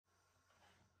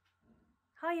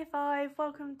Hi Year 5,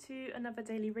 welcome to another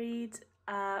daily read.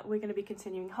 We're going to be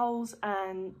continuing Holes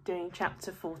and doing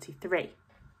chapter 43.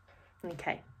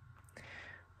 Okay.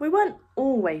 We weren't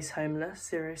always homeless,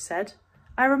 Zero said.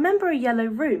 I remember a yellow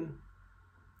room.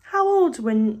 How old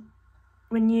when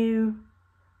you...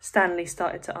 Stanley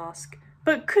started to ask,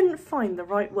 but couldn't find the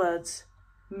right words.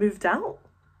 Moved out?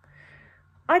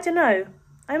 I don't know.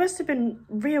 I must have been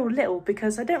real little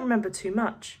because I don't remember too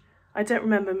much. I don't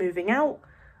remember moving out.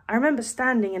 I remember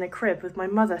standing in a crib with my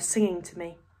mother singing to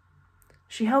me.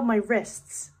 She held my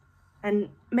wrists and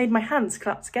made my hands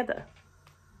clap together.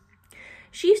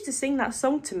 She used to sing that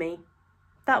song to me,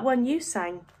 that one you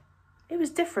sang. It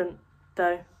was different,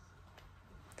 though.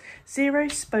 Zero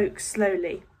spoke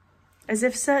slowly, as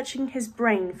if searching his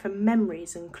brain for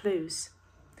memories and clues.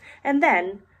 And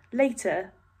then,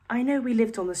 later, I know we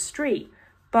lived on the street,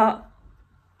 but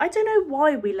I don't know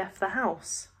why we left the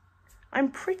house.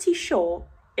 I'm pretty sure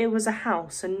it was a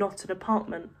house and not an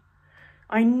apartment.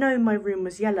 I know my room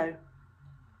was yellow.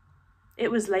 It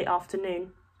was late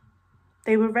afternoon.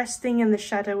 They were resting in the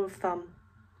shadow of Thumb.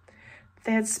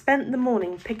 They had spent the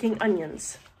morning picking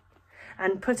onions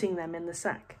and putting them in the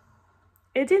sack.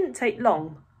 It didn't take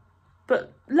long,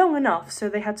 but long enough so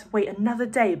they had to wait another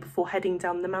day before heading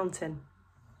down the mountain.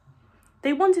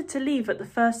 They wanted to leave at the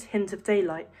first hint of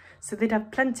daylight so they'd have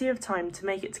plenty of time to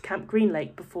make it to Camp Green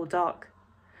Lake before dark.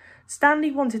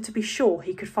 Stanley wanted to be sure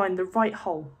he could find the right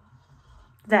hole.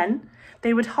 Then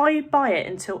they would hide by it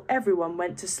until everyone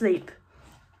went to sleep.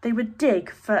 They would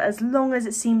dig for as long as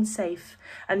it seemed safe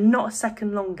and not a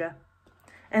second longer.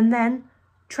 And then,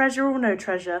 treasure or no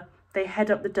treasure, they head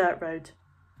up the dirt road.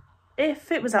 If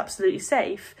it was absolutely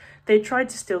safe, they tried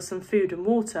to steal some food and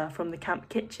water from the camp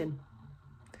kitchen.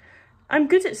 I'm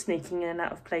good at sneaking in and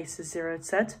out of places, Zero had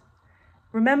said.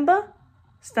 Remember?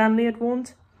 Stanley had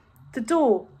warned. The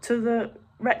door to the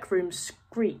rec room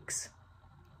squeaks.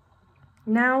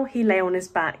 Now he lay on his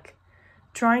back,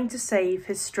 trying to save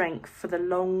his strength for the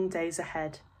long days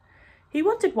ahead. He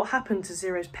wondered what happened to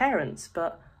Zero's parents,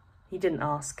 but he didn't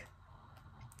ask.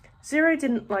 Zero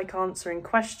didn't like answering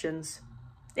questions.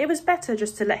 It was better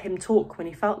just to let him talk when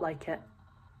he felt like it.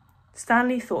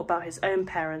 Stanley thought about his own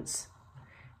parents.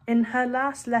 In her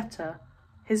last letter,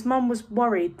 his mum was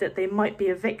worried that they might be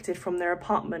evicted from their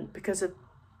apartment because of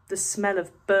the smell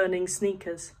of burning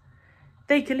sneakers.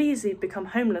 They could easily become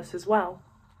homeless as well.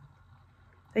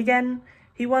 Again,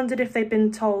 he wondered if they'd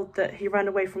been told that he ran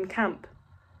away from camp.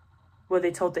 Were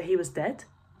they told that he was dead?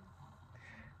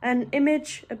 An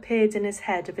image appeared in his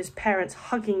head of his parents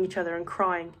hugging each other and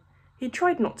crying. He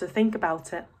tried not to think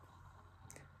about it.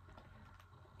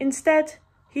 Instead,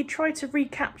 he tried to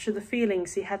recapture the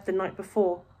feelings he had the night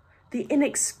before, the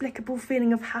inexplicable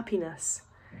feeling of happiness,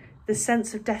 the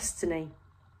sense of destiny.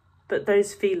 But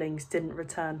those feelings didn't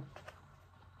return.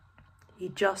 He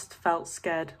just felt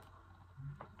scared.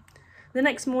 The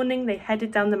next morning they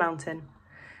headed down the mountain.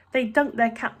 They dunked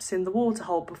their caps in the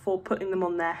waterhole before putting them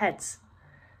on their heads.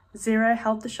 Zero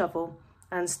held the shovel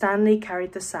and Stanley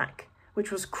carried the sack,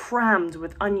 which was crammed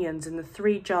with onions in the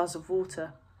 3 jars of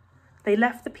water. They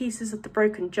left the pieces of the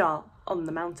broken jar on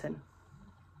the mountain.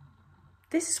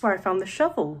 This is where I found the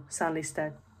shovel, Stanley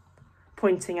said,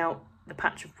 pointing out the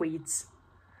patch of weeds.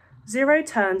 Zero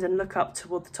turned and looked up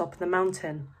toward the top of the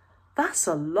mountain. That's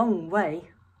a long way.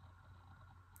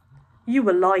 You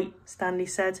were light, Stanley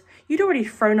said. You'd already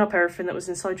thrown up everything that was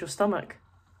inside your stomach.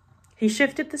 He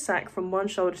shifted the sack from one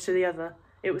shoulder to the other.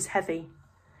 It was heavy.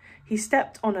 He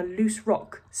stepped on a loose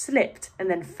rock, slipped, and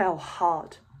then fell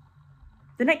hard.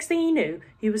 The next thing he knew,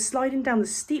 he was sliding down the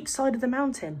steep side of the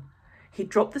mountain. He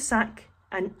dropped the sack,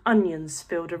 and onions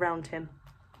spilled around him.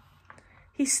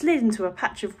 He slid into a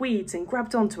patch of weeds and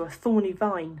grabbed onto a thorny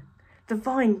vine. The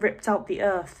vine ripped out the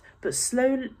earth, but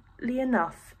slowly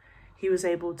enough, he was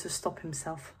able to stop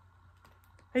himself.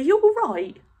 Are you all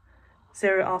right?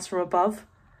 Zero asked from above.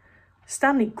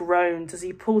 Stanley groaned as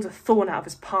he pulled a thorn out of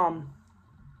his palm.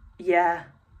 Yeah,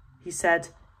 he said.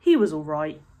 He was all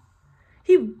right.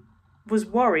 He was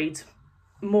worried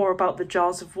more about the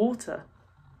jars of water.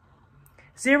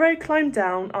 Zero climbed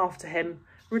down after him,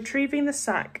 retrieving the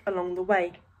sack along the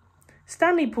way.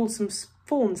 Stanley pulled some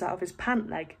thorns out of his pant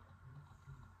leg.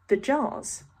 The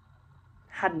jars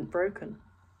hadn't broken.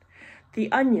 The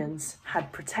onions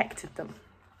had protected them.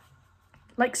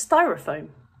 Like styrofoam,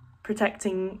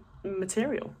 protecting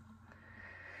material.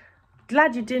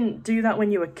 Glad you didn't do that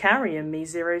when you were carrying me,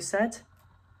 Zero said.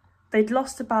 They'd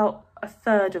lost about a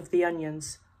third of the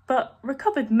onions, but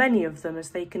recovered many of them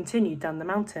as they continued down the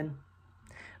mountain.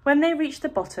 When they reached the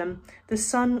bottom, the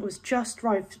sun was just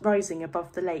rising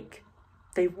above the lake.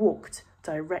 They walked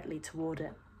directly toward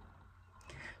it.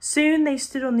 Soon they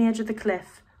stood on the edge of the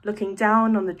cliff, looking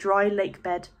down on the dry lake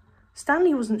bed.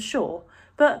 Stanley wasn't sure,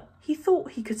 but he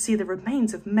thought he could see the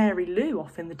remains of Mary Lou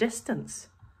off in the distance.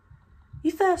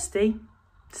 "You thirsty?"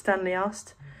 Stanley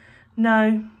asked.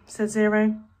 "No," said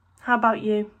Zero. "How about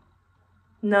you?"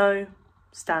 "No,"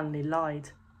 Stanley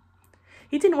lied.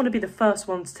 He didn't want to be the first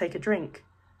one to take a drink.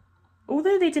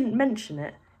 Although they didn't mention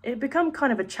it, it had become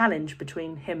kind of a challenge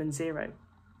between him and Zero.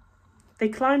 They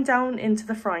climbed down into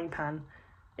the frying pan.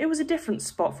 It was a different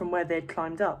spot from where they had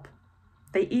climbed up.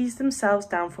 They eased themselves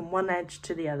down from one edge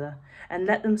to the other and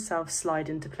let themselves slide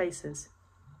into places,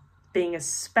 being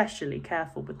especially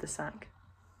careful with the sack.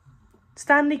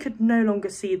 Stanley could no longer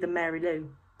see the Mary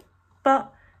Lou,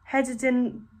 but headed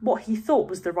in what he thought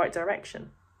was the right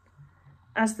direction.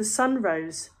 As the sun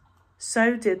rose,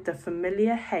 so did the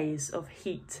familiar haze of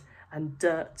heat and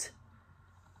dirt.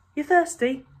 "You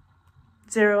thirsty?"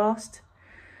 Zero asked.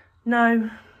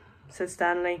 "No," said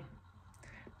Stanley.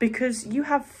 "Because you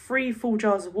have 3 full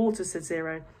jars of water," said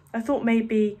Zero. "I thought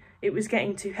maybe it was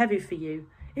getting too heavy for you.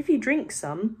 If you drink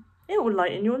some, it will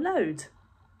lighten your load."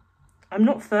 "I'm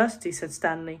not thirsty," said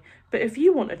Stanley, "but if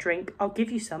you want a drink, I'll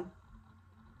give you some."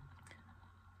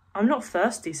 "I'm not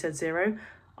thirsty," said Zero.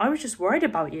 "I was just worried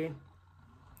about you."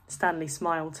 Stanley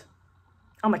smiled.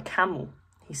 "I'm a camel,"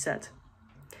 he said.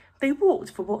 They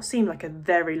walked for what seemed like a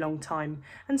very long time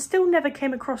and still never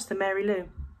came across the Mary Lou.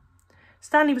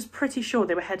 Stanley was pretty sure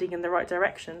they were heading in the right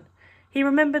direction. He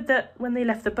remembered that when they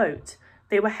left the boat,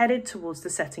 they were headed towards the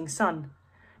setting sun.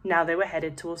 Now they were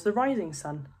headed towards the rising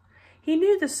sun. He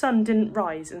knew the sun didn't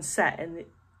rise and set in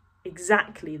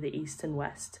exactly the east and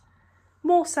west,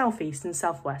 more southeast and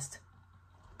southwest.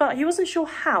 But he wasn't sure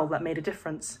how that made a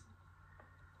difference.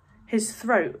 His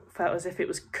throat felt as if it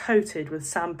was coated with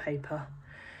sandpaper.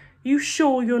 "You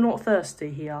sure you're not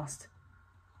thirsty?" he asked.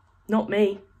 "Not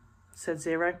me," said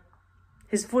Zero.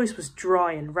 His voice was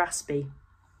dry and raspy.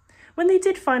 When they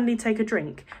did finally take a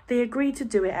drink, they agreed to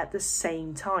do it at the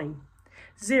same time.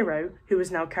 Zero, who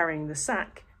was now carrying the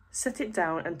sack, set it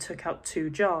down and took out 2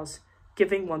 jars,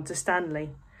 giving one to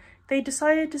Stanley. They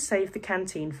decided to save the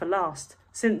canteen for last,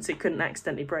 since it couldn't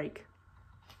accidentally break.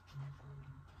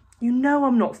 "You know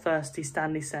I'm not thirsty,"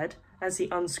 Stanley said, as he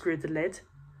unscrewed the lid.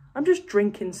 "I'm just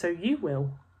drinking so you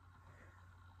will."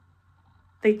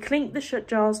 They clinked the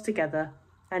jars together,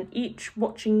 and each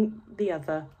watching the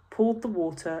other poured the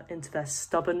water into their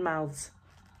stubborn mouths.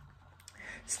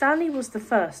 Stanley was the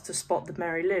first to spot the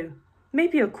Mary Lou,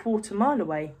 maybe a 1/4 mile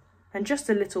away, and just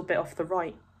a little bit off the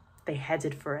right. They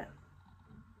headed for it.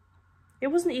 It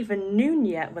wasn't even noon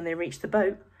yet when they reached the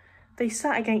boat. They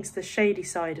sat against the shady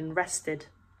side and rested.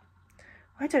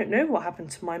 "I don't know what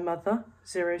happened to my mother,"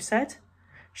 Zero said.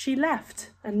 "She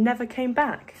left and never came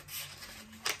back."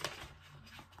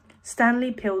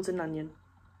 Stanley peeled an onion.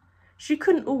 "She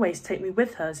couldn't always take me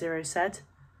with her," Zero said.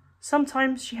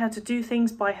 "Sometimes she had to do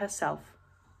things by herself."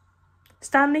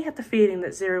 Stanley had the feeling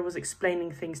that Zero was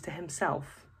explaining things to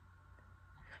himself.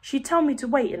 "She'd tell me to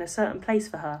wait in a certain place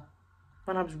for her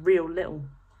when I was real little.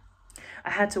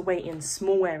 I had to wait in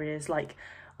small areas like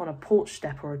on a porch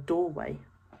step or a doorway.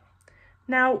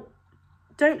 Now,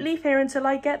 don't leave here until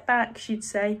I get back," she'd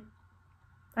say.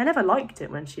 I never liked it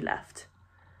when she left.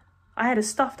 I had a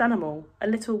stuffed animal, a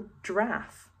little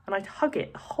giraffe, and I'd hug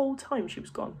it the whole time she was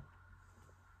gone.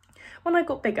 When I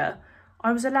got bigger,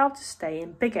 I was allowed to stay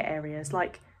in bigger areas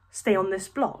like stay on this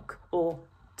block or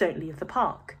don't leave the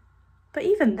park. But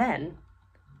even then,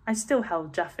 I still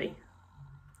held Jaffy.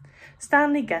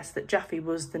 Stanley guessed that Jaffy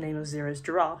was the name of Zero's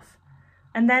giraffe.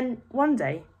 And then, one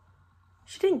day,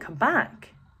 "She didn't come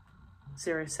back,"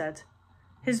 Zero said.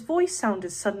 His voice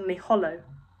sounded suddenly hollow.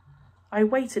 "I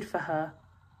waited for her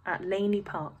at Laney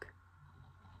Park."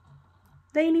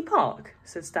 "Laney Park?"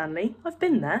 said Stanley. "I've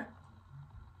been there."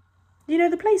 "You know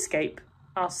the playscape?"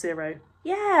 asked Zero.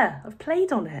 "Yeah, I've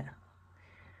played on it."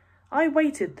 "I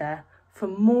waited there for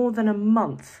more than a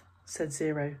month," said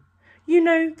Zero. "You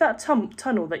know that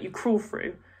tunnel that you crawl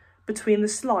through between the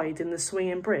slide and the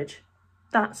swinging bridge?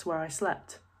 That's where I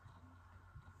slept."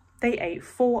 They ate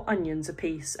 4 onions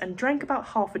apiece and drank about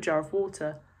half a jar of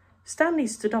water. Stanley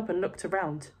stood up and looked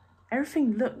around.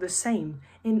 Everything looked the same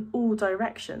in all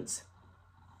directions.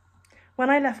 "When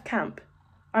I left camp,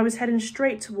 I was heading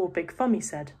straight toward Big Thumb," he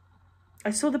said. "I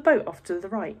saw the boat off to the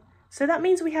right, so that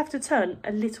means we have to turn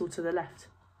a little to the left."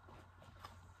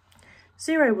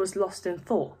 Zero was lost in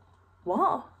thought.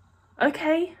 "What?"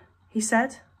 "Okay," he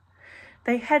said.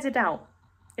 They headed out.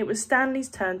 It was Stanley's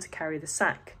turn to carry the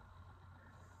sack.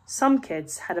 "Some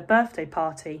kids had a birthday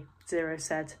party," Zero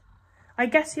said. "I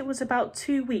guess it was about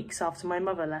 2 weeks after my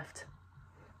mother left.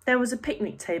 There was a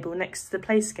picnic table next to the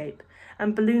playscape,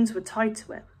 and balloons were tied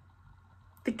to it.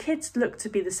 The kids looked to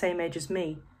be the same age as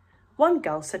me. One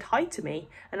girl said hi to me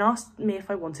and asked me if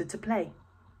I wanted to play.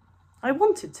 I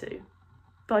wanted to,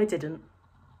 but I didn't.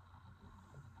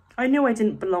 I knew I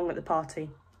didn't belong at the party,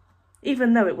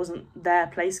 even though it wasn't their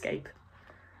playscape.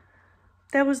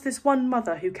 There was this one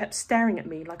mother who kept staring at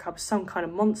me like I was some kind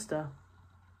of monster.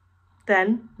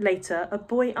 Then, later, a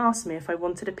boy asked me if I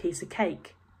wanted a piece of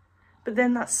cake. But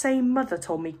then that same mother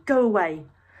told me, go away,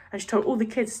 and she told all the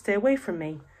kids to stay away from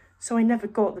me, so I never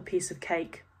got the piece of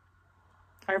cake.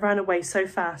 I ran away so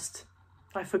fast,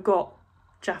 I forgot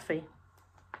Jaffe.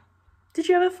 Did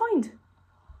you ever find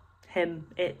him,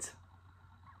 it?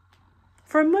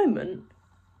 For a moment,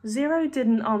 Zero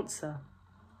didn't answer.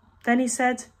 Then he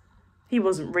said he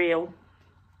wasn't real.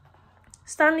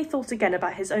 Stanley thought again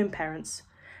about his own parents,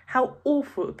 how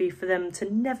awful it would be for them to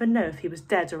never know if he was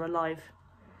dead or alive.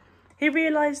 He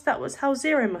realised that was how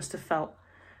Zero must have felt,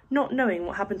 not knowing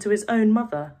what happened to his own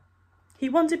mother. He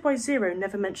wondered why Zero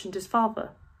never mentioned his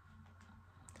father.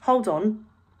 Hold on,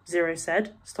 Zero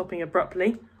said, stopping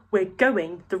abruptly. We're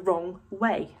going the wrong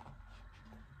way.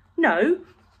 No,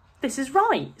 this is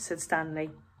right, said Stanley.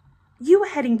 You were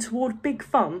heading toward Big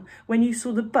Fun when you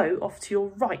saw the boat off to your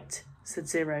right, said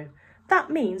Zero. That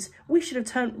means we should have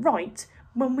turned right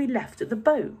when we left at the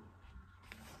boat.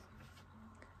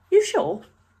 You sure?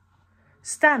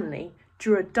 Stanley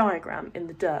drew a diagram in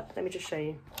the dirt. Let me just show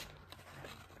you.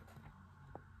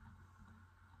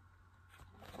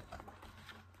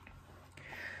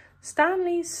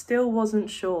 Stanley still wasn't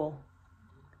sure.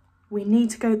 We need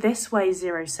to go this way,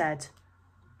 Zero said,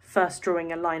 first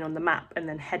drawing a line on the map and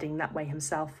then heading that way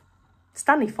himself.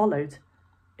 Stanley followed.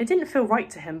 It didn't feel right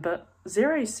to him, but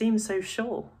Zero seemed so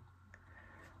sure.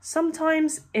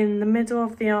 Sometimes in the middle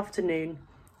of the afternoon,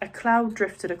 a cloud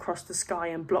drifted across the sky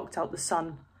and blocked out the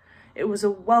sun. It was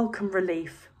a welcome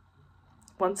relief.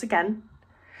 Once again,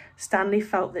 Stanley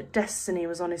felt that destiny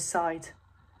was on his side.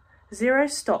 Zero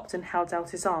stopped and held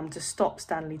out his arm to stop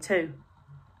Stanley too.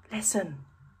 Listen,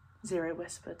 Zero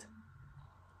whispered.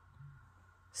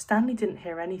 Stanley didn't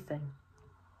hear anything.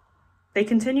 They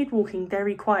continued walking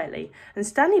very quietly, and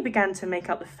Stanley began to make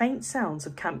out the faint sounds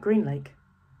of Camp Greenlake.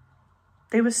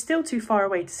 They were still too far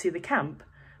away to see the camp,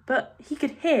 but he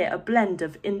could hear a blend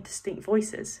of indistinct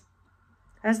voices.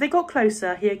 As they got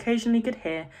closer, he occasionally could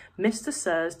hear Mr.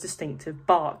 Sir's distinctive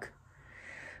bark.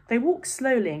 They walked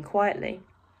slowly and quietly,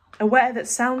 aware that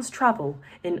sounds travel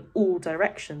in all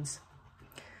directions.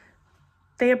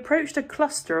 They approached a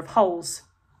cluster of holes.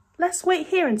 Let's wait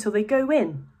here until they go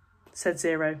in, said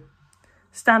Zero.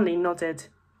 Stanley nodded.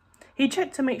 He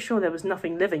checked to make sure there was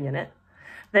nothing living in it,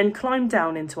 then climbed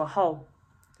down into a hole.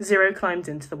 Zero climbed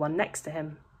into the one next to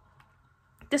him.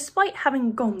 Despite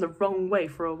having gone the wrong way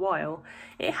for a while,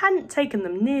 it hadn't taken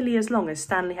them nearly as long as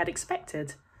Stanley had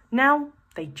expected. Now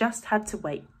they just had to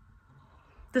wait.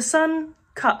 The sun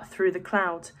cut through the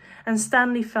cloud, and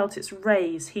Stanley felt its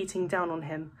rays heating down on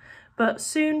him, but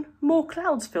soon more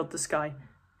clouds filled the sky,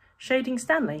 shading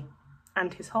Stanley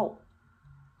and his hole.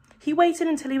 He waited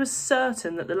until he was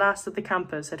certain that the last of the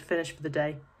campers had finished for the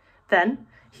day. Then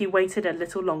he waited a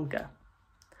little longer.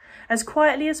 As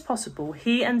quietly as possible,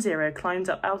 he and Zero climbed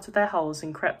up out of their holes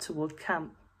and crept toward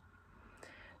camp.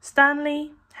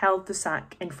 Stanley held the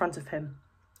sack in front of him,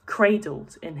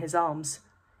 cradled in his arms,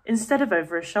 instead of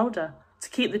over his shoulder, to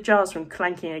keep the jars from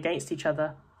clanking against each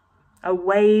other. A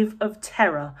wave of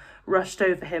terror rushed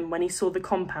over him when he saw the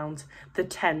compound, the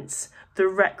tents, the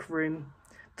rec room,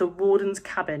 the warden's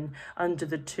cabin under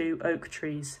the 2 oak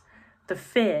trees. The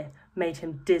fear made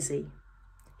him dizzy.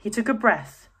 He took a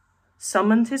breath,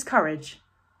 summoned his courage,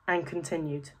 and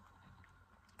continued.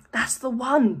 That's the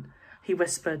one, he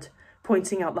whispered,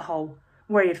 pointing out the hole,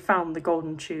 where he had found the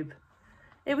golden tube.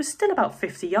 It was still about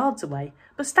 50 yards away,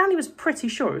 but Stanley was pretty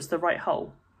sure it was the right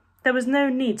hole. There was no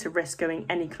need to risk going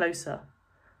any closer.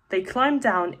 They climbed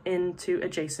down into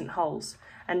adjacent holes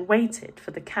and waited for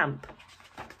the camp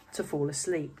to fall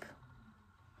asleep.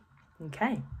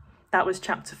 Okay, that was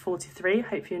chapter 43.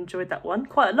 Hope you enjoyed that one.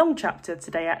 Quite a long chapter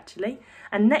today, actually.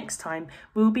 And next time,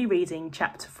 we'll be reading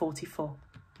chapter 44.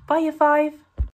 Bye, Year 5.